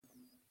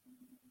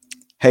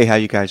Hey, how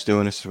you guys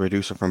doing? This is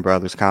Reducer from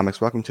Brothers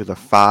Comics. Welcome to the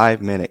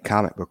 5-minute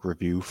comic book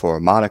review for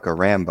Monica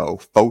Rambeau,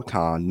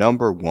 Photon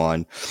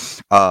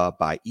 #1,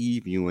 by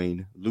Eve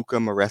Ewing, Luca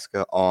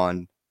Maresca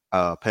on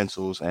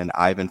pencils, and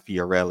Ivan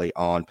Fiorelli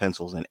on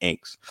pencils and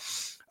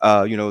inks.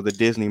 The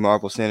Disney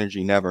Marvel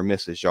synergy never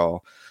misses,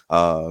 y'all.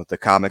 The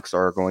comics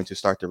are going to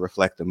start to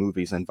reflect the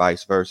movies and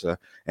vice versa,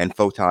 and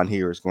Photon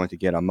here is going to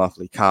get a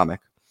monthly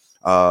comic.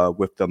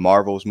 With the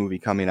Marvels movie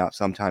coming out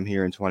sometime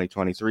here in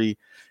 2023,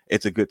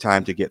 it's a good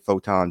time to get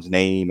Photon's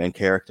name and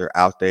character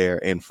out there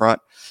in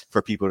front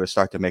for people to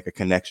start to make a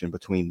connection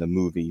between the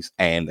movies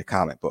and the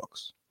comic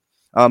books.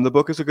 The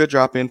book is a good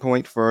drop-in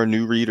point for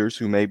new readers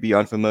who may be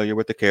unfamiliar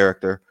with the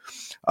character.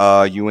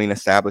 Ewing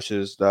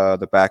establishes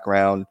the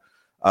background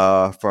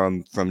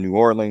from New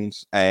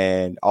Orleans,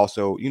 and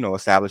also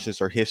establishes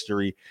her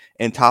history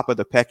in top of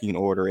the pecking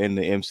order in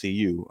the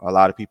MCU. A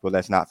lot of people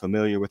that's not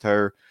familiar with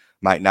her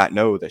might not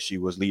know that she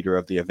was leader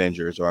of the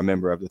Avengers or a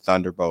member of the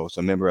Thunderbolts,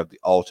 a member of the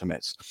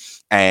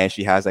Ultimates. And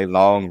she has a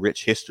long,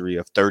 rich history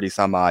of 30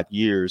 some odd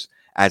years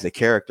as a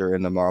character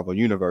in the Marvel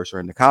universe or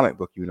in the comic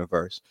book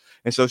universe.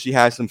 And so she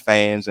has some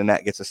fans, and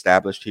that gets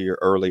established here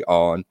early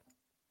on.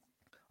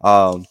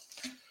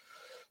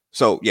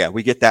 So yeah,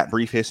 we get that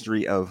brief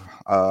history of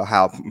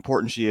how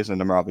important she is in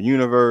the Marvel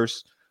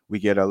universe. We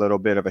get a little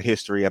bit of a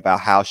history about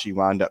how she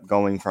wound up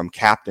going from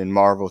Captain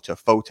Marvel to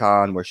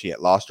Photon, where she had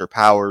lost her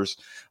powers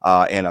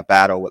in a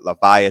battle with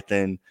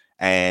Leviathan,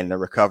 and the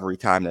recovery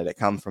time that had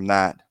come from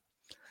that.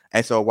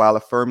 And so while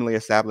firmly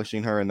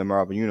establishing her in the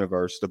Marvel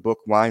universe, the book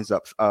winds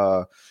up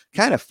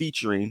kind of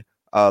featuring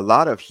a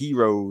lot of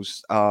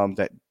heroes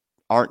that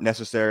aren't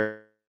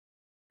necessarily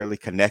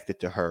connected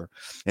to her.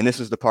 And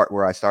this is the part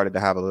where I started to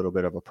have a little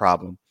bit of a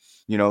problem.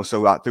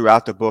 So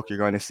throughout the book, you're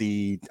going to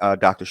see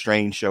Doctor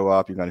Strange show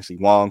up. You're going to see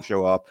Wong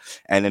show up.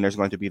 And then there's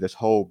going to be this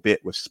whole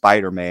bit with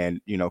Spider-Man,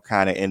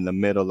 kind of in the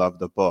middle of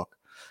the book.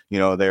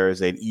 There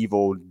is an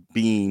evil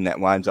being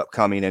that winds up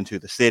coming into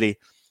the city,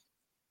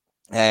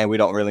 and we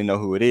don't really know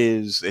who it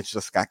is. It's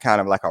just got kind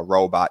of like a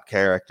robot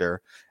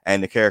character,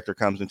 and the character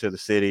comes into the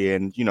city,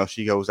 and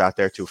she goes out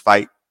there to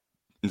fight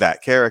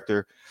that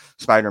character.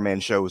 Spider-Man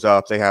shows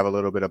up. They have a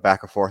little bit of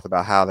back and forth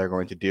about how they're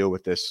going to deal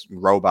with this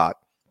robot,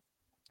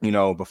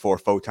 before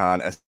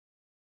Photon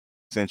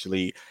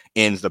essentially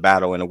ends the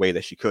battle in a way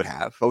that she could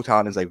have.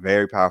 Photon is a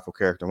very powerful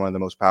character, one of the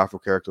most powerful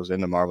characters in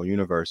the Marvel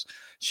universe.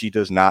 She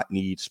does not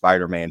need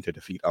Spider-Man to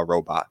defeat a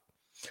robot.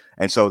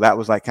 And so that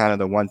was like kind of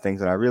the one thing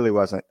that I really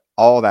wasn't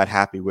all that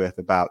happy with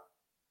about,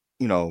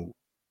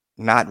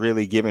 not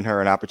really giving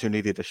her an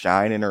opportunity to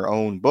shine in her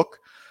own book,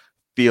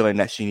 feeling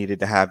that she needed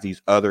to have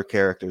these other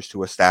characters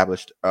to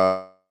establish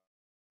her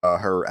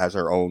as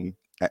her own,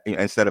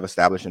 instead of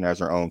establishing her as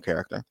her own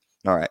character.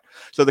 All right.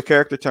 So the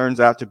character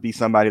turns out to be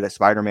somebody that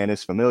Spider-Man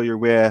is familiar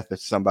with.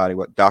 It's somebody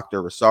with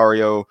Dr.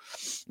 Rosario.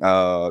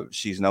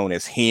 She's known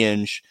as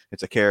Hinge.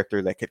 It's a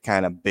character that could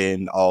kind of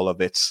bend all of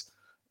its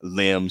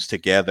limbs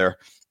together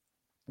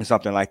and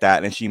something like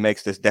that. And she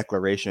makes this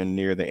declaration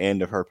near the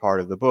end of her part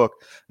of the book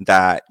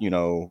that,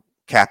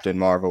 Captain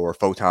Marvel or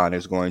Photon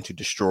is going to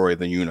destroy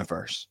the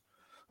universe.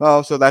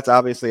 Well, so that's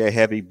obviously a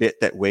heavy bit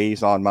that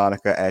weighs on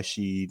Monica as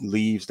she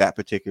leaves that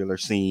particular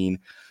scene.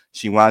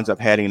 She winds up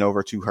heading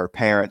over to her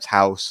parents'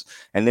 house,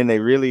 and then they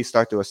really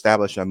start to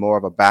establish a more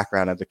of a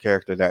background of the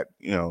character that,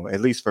 at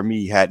least for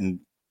me,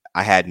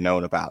 I hadn't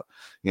known about.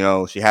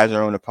 She has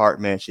her own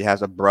apartment. She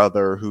has a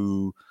brother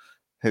who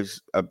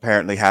is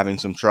apparently having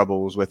some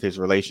troubles with his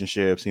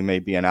relationships. He may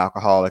be an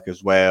alcoholic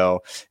as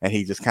well, and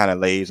he just kind of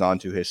lays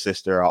onto his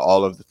sister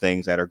all of the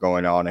things that are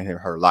going on in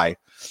her life.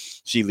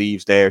 She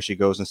leaves there. She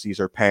goes and sees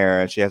her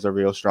parents. She has a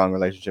real strong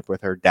relationship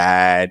with her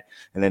dad.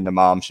 And then the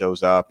mom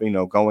shows up,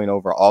 going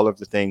over all of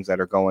the things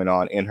that are going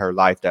on in her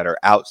life that are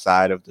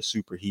outside of the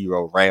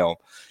superhero realm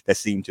that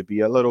seem to be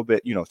a little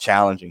bit,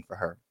 challenging for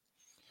her.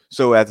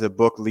 So as the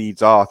book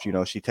leads off,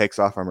 she takes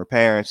off from her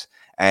parents,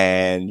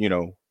 and,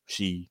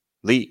 she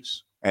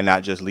leaves, and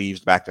not just leaves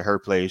back to her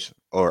place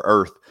or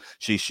Earth.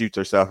 She shoots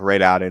herself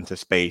right out into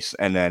space.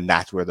 And then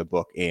that's where the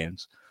book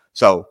ends.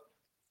 So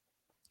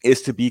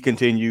is to be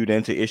continued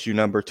into issue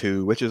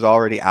 #2, which is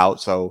already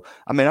out. So,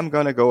 I'm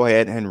going to go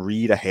ahead and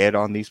read ahead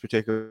on these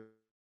particular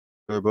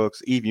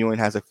books. Eve Ewing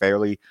has a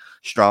fairly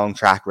strong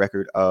track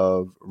record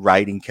of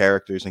writing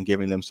characters and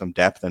giving them some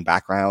depth and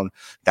background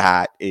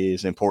that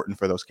is important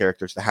for those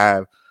characters to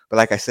have. But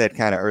like I said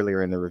kind of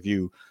earlier in the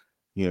review,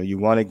 you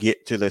want to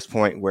get to this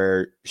point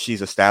where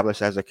she's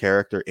established as a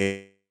character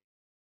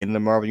in the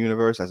Marvel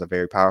universe as a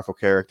very powerful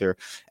character,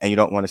 and you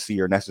don't want to see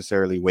her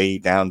necessarily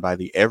weighed down by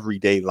the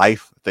everyday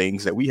life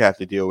things that we have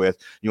to deal with.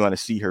 You want to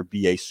see her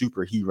be a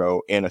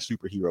superhero in a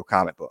superhero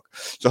comic book.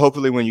 So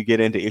hopefully when you get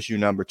into issue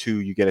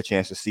 #2, you get a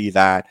chance to see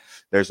that.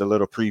 There's a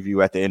little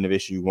preview at the end of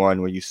issue 1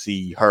 where you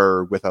see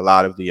her with a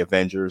lot of the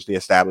Avengers, the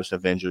established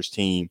Avengers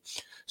team.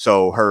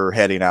 So her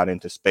heading out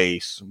into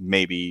space,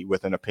 maybe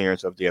with an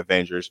appearance of the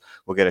Avengers,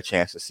 we'll get a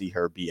chance to see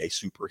her be a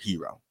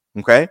superhero.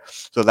 Okay,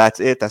 so that's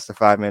it. That's the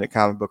 5-minute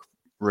comic book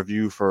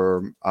review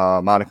for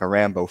Monica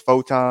Rambeau,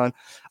 Photon.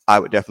 I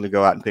would definitely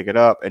go out and pick it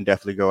up, and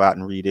definitely go out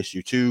and read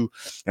issue 2.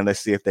 And let's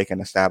see if they can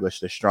establish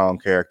this strong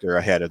character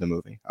ahead of the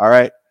movie. All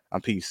right.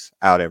 Peace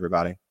out,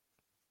 everybody.